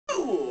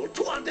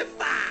down to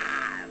 5.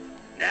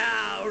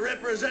 Now,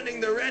 representing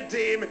the red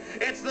team,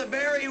 it's the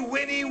very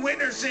Winnie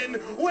Winterson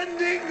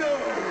Wendingo.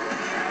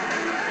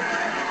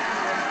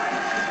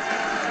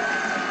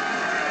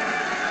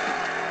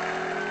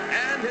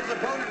 And his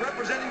opponent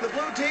representing the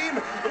blue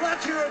team,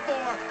 let's hear it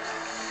for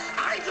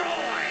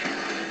Droid.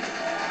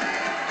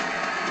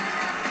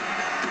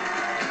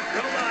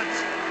 Robots,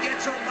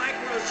 get your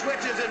micro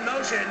switches in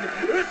motion.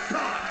 It's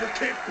time to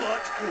kick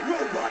butt,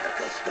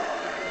 Robotica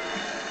style.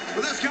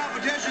 For this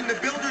competition, the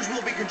builders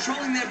will be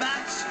controlling their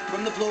bats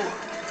from the floor.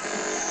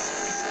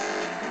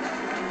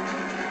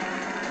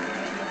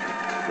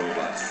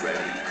 Robots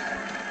ready.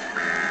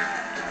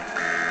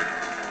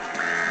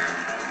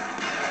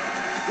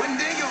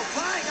 Wendingo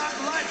flying off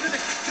the line through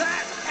the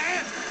glass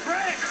and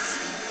bricks.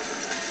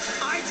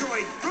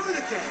 Droid through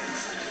the cans.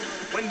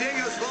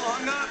 Wendingo's full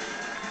hung up.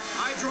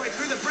 Droid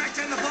through the bricks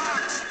and the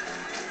box.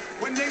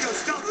 Wendingo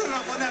still hung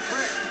up on that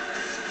brick.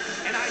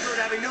 And Droid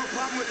having no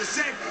problem with the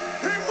save.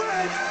 He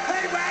wins!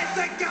 He wins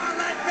the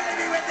Gauntlet,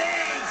 baby, with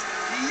ease!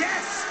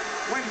 Yes!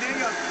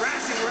 Wendingo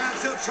thrashing around,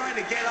 still trying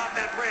to get off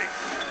that brick.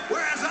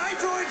 Whereas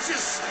Droid's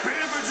just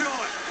spinning for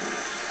joy.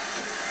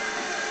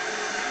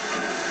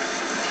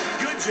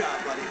 Good job,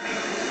 buddy.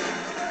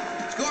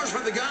 Scores for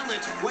the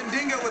Gauntlet.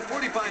 Wendingo with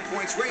 45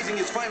 points, raising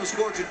his final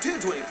score to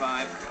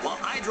 225, while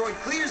Droid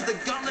clears the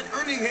Gauntlet,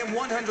 earning him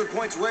 100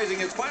 points, raising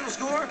his final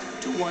score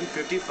to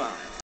 155.